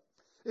work,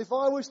 if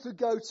I was to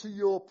go to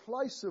your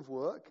place of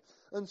work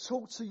and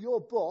talk to your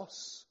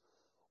boss,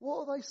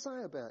 what will they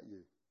say about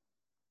you?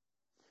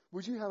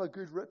 Would you have a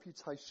good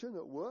reputation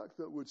at work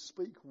that would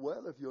speak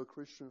well of your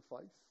Christian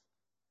faith?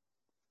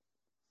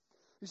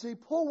 You see,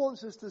 Paul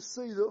wants us to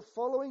see that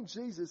following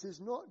Jesus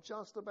is not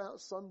just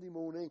about Sunday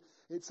morning,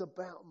 it's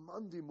about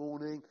Monday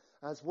morning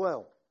as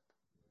well.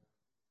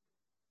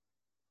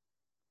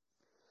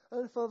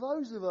 And for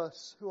those of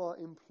us who are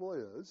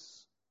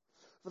employers,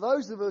 for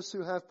those of us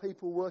who have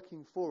people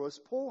working for us,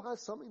 Paul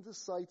has something to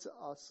say to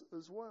us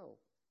as well.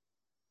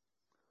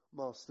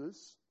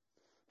 Masters,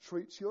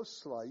 treat your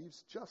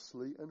slaves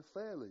justly and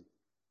fairly,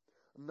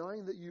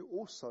 knowing that you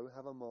also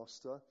have a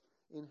master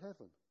in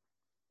heaven.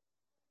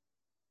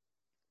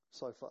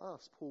 So for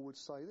us, Paul would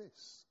say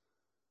this: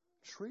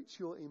 treat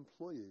your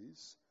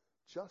employees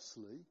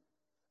justly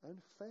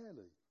and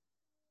fairly.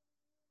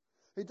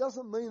 It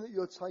doesn't mean that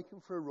you're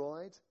taken for a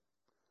ride,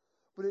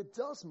 but it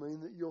does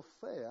mean that you're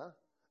fair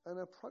and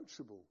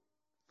approachable.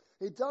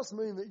 It does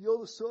mean that you're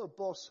the sort of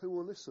boss who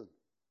will listen,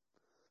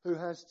 who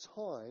has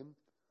time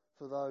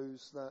for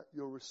those that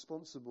you're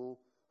responsible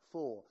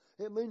for.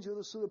 It means you're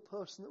the sort of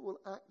person that will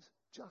act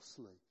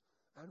justly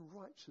and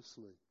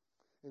righteously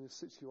in a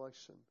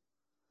situation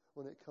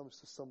when it comes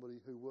to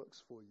somebody who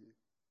works for you.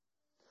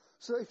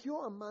 So if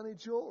you're a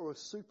manager or a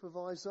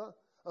supervisor,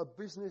 a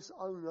business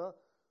owner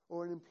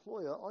or an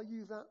employer, are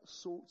you that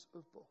sort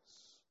of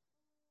boss?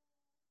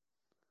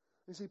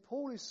 You see,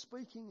 Paul is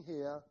speaking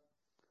here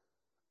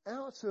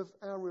out of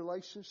our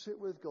relationship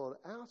with God,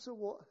 out of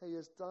what he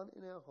has done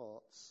in our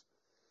hearts.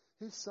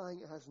 He's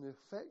saying it has an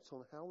effect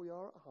on how we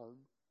are at home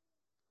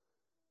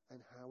and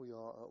how we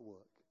are at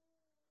work.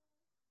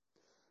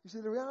 You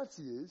see, the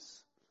reality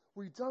is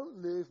we don't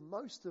live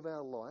most of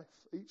our life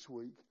each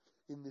week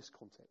in this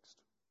context.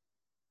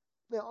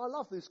 Now, I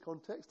love this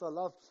context. I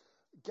love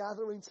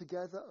gathering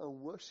together and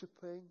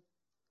worshipping.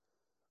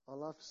 I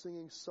love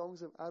singing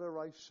songs of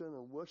adoration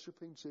and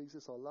worshipping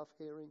Jesus. I love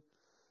hearing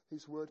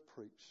his word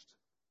preached.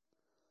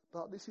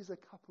 But this is a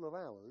couple of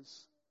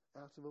hours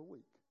out of a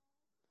week.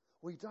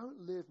 We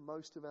don't live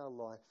most of our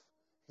life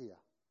here.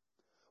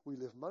 We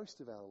live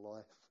most of our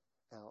life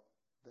out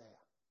there.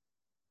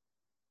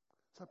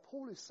 So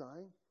Paul is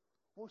saying,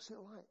 what's it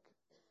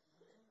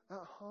like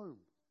at home,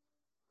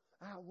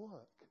 at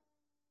work?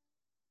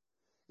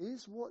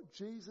 Is what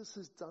Jesus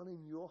has done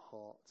in your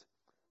heart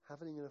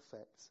having an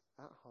effect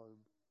at home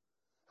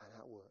and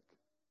at work?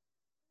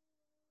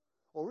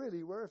 Or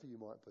really, wherever you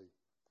might be.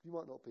 You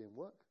might not be in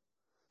work.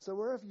 So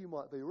wherever you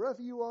might be,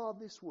 wherever you are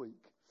this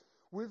week,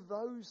 with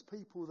those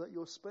people that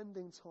you're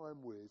spending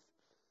time with,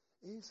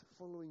 is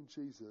following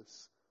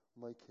Jesus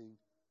making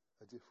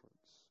a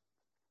difference?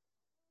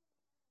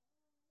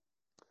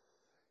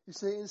 You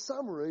see, in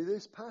summary,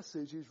 this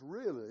passage is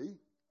really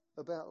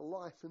about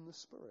life in the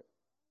Spirit.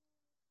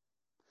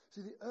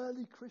 See, the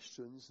early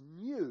Christians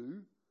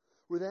knew,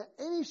 without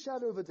any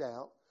shadow of a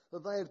doubt,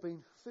 that they had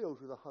been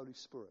filled with the Holy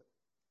Spirit.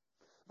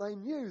 They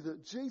knew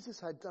that Jesus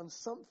had done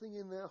something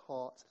in their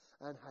heart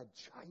and had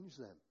changed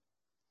them.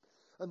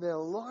 And their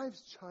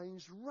lives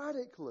changed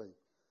radically.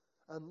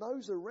 And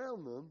those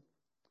around them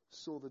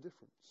saw the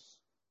difference.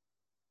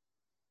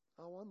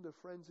 I wonder,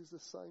 friends, is the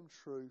same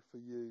true for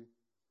you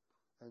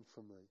and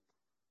for me?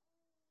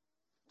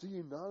 Do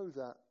you know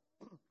that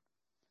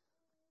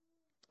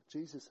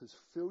Jesus has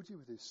filled you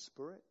with his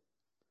Spirit?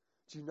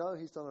 Do you know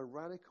he's done a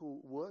radical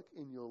work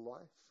in your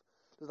life?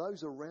 Do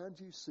those around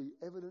you see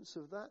evidence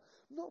of that?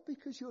 Not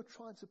because you're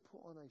trying to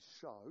put on a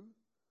show,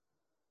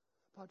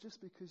 but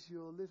just because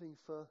you're living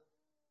for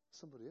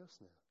somebody else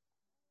now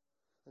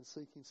and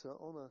seeking to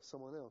honour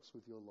someone else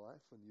with your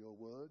life and your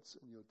words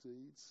and your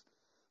deeds,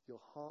 your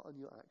heart and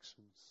your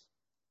actions.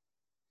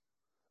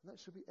 And that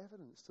should be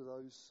evidence to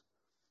those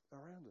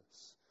around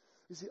us.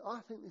 You see, I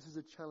think this is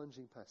a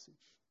challenging passage.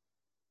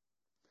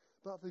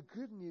 But the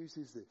good news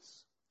is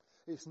this.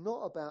 It's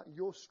not about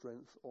your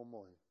strength or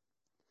mine.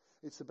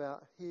 It's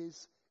about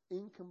his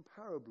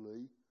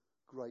incomparably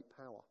great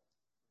power.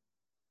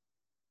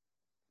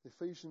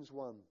 Ephesians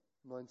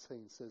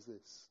 1:19 says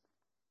this.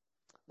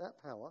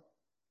 That power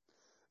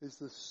is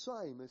the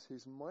same as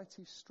his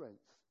mighty strength,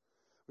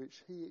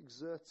 which he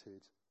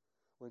exerted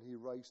when he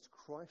raised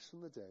Christ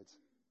from the dead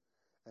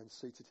and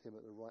seated him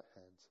at the right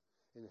hand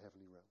in the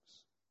heavenly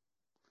realms.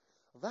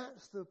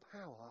 That's the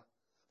power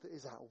that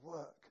is at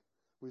work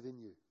within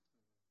you.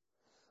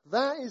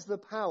 That is the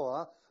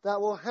power that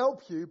will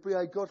help you be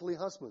a godly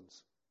husband.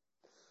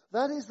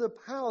 That is the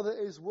power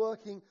that is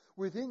working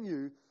within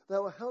you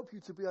that will help you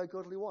to be a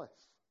godly wife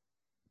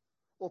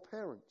or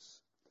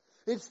parents.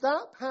 It's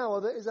that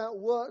power that is at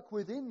work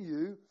within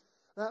you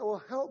that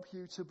will help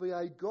you to be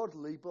a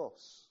godly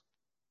boss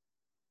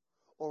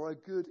or a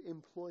good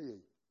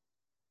employee.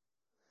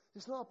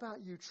 It's not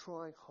about you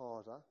trying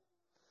harder,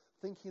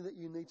 thinking that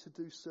you need to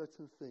do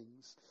certain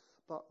things,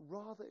 but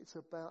rather it's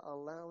about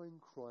allowing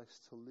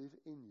Christ to live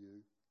in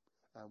you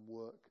and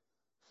work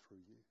through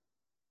you.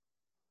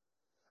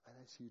 And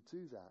as you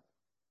do that,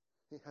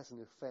 it has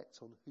an effect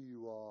on who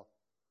you are,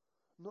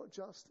 not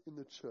just in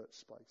the church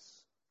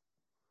space,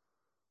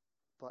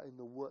 but in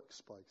the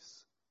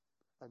workspace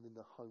and in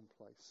the home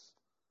place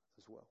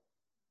as well.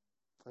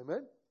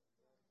 Amen?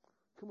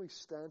 Can we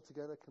stand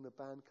together? Can the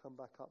band come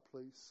back up,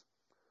 please?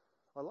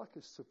 I'd like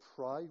us to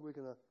pray. We're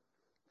going to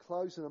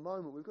close in a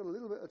moment. We've got a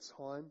little bit of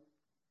time.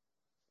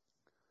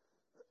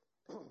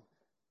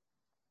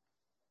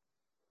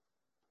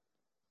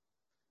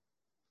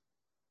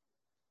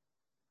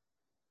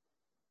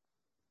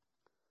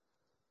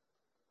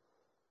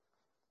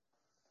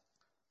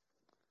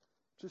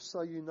 Just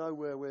so you know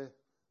where we're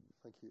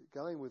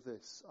going with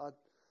this,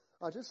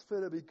 I just feel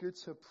it'd be good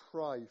to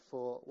pray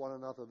for one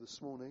another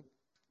this morning.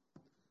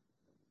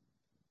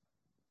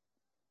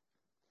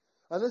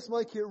 And let's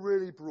make it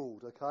really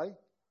broad, okay?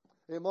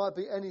 It might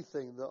be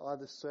anything that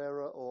either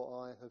Sarah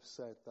or I have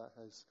said that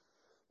has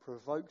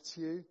provoked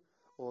you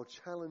or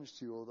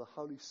challenged you, or the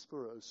Holy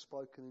Spirit has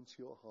spoken into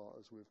your heart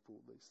as we've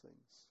brought these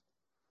things.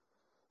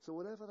 So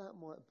whatever that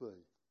might be,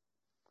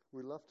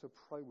 we'd love to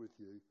pray with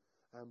you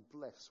and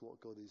bless what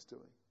God is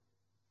doing.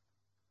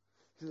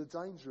 Because the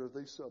danger of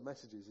these sort of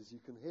messages is you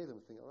can hear them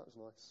and think, oh, that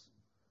was nice,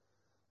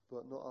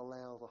 but not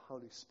allow the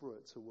Holy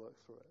Spirit to work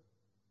through it.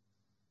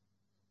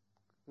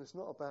 And it's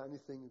not about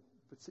anything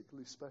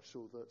particularly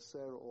special that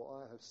Sarah or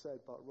I have said,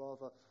 but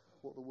rather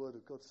what the Word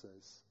of God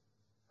says,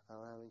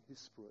 allowing His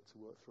Spirit to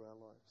work through our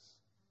lives.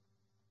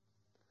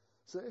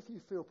 So if you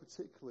feel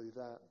particularly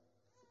that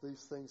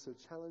these things have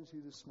challenged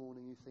you this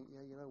morning, you think,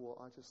 yeah, you know what,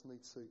 I just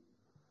need to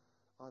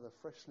either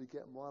freshly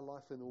get my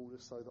life in order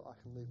so that I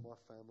can leave my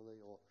family,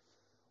 or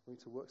we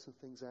need to work some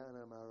things out in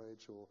our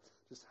marriage, or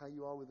just how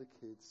you are with the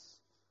kids,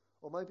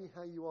 or maybe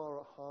how you are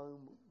at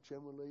home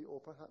generally, or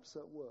perhaps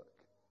at work.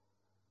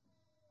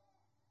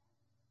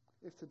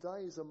 If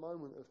today is a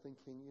moment of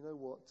thinking, you know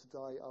what,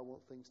 today I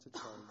want things to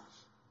change,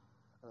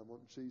 and I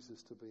want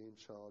Jesus to be in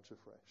charge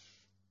afresh,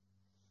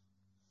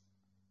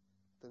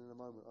 then in a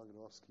moment I'm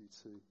going to ask you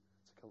to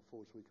come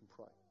forward so we can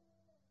pray.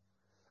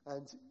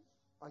 And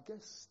I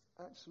guess,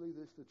 actually,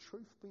 if the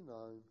truth be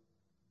known,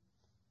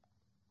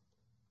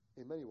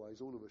 in many ways,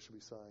 all of us should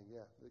be saying,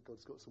 yeah, that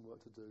God's got some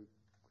work to do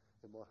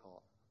in my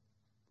heart.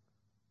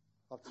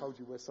 I've told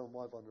you where some of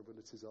my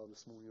vulnerabilities are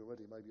this morning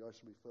already. Maybe I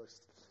should be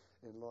first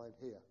in line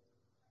here.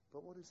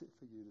 But what is it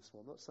for you this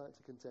morning? I'm not saying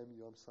to condemn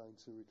you. I'm saying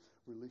to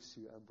release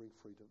you and bring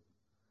freedom.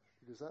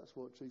 Because that's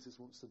what Jesus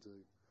wants to do.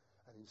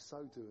 And in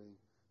so doing,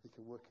 He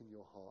can work in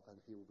your heart and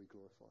He will be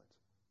glorified.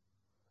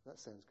 That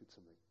sounds good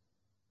to me.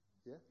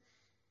 Yeah?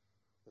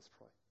 Let's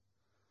pray.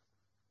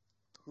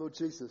 Lord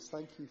Jesus,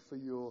 thank you for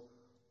your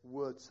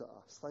word to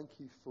us. Thank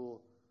you for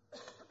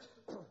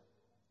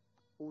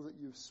all that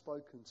you've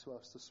spoken to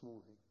us this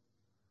morning.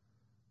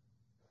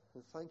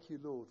 And thank you,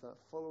 Lord, that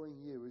following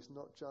you is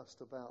not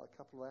just about a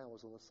couple of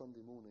hours on a Sunday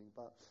morning,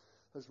 but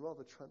has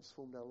rather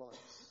transformed our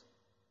lives.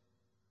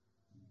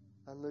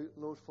 And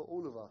Lord, for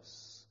all of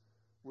us,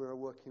 we're a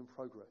work in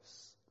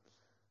progress.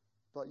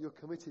 But you're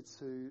committed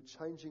to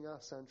changing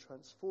us and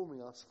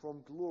transforming us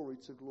from glory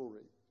to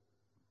glory.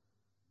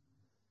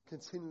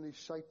 Continually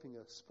shaping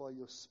us by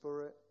your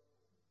Spirit,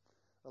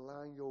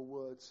 allowing your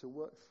word to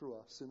work through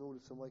us in order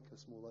to make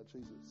us more like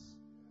Jesus.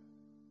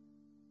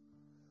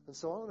 And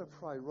so I want to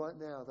pray right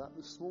now that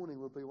this morning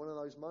will be one of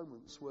those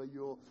moments where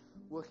you're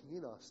working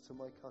in us to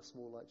make us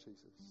more like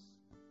Jesus.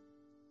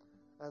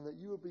 And that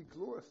you will be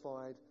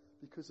glorified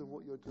because of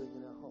what you're doing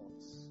in our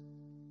hearts.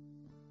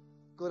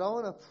 God, I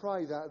want to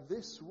pray that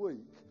this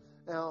week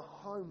our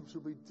homes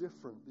will be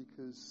different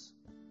because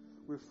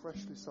we've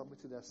freshly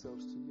submitted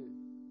ourselves to you.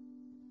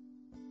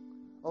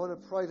 I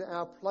want to pray that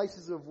our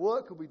places of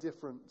work will be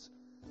different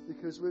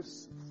because we've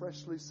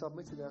freshly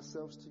submitted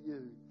ourselves to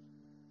you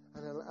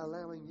and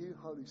allowing you,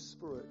 Holy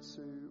Spirit,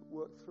 to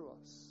work through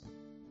us,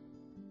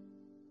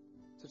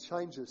 to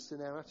change us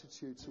in our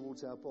attitude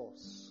towards our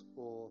boss,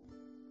 or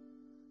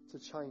to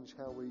change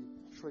how we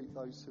treat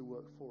those who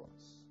work for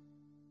us.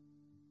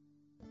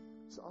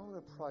 So I want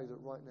to pray that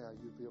right now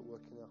you'd be at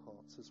work in our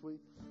hearts. As we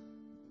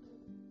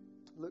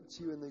look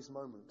to you in these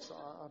moments,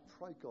 I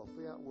pray, God,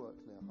 be at work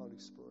now, Holy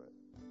Spirit.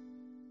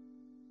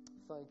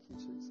 Thank you,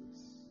 Jesus.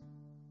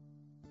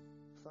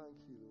 Thank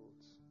you, Lord.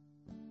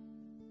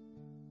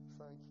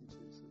 Thank you,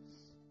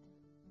 Jesus.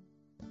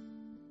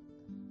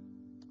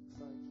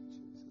 Thank you,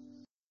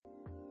 Jesus.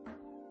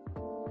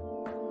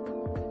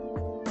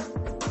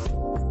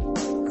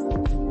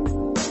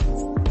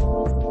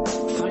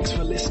 Thanks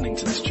for listening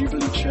to this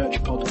Jubilee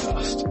Church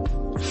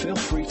podcast. Feel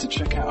free to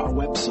check out our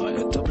website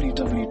at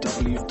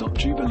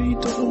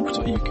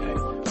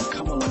www.jubilee.org.uk and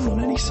come along on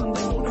any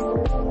Sunday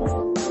morning.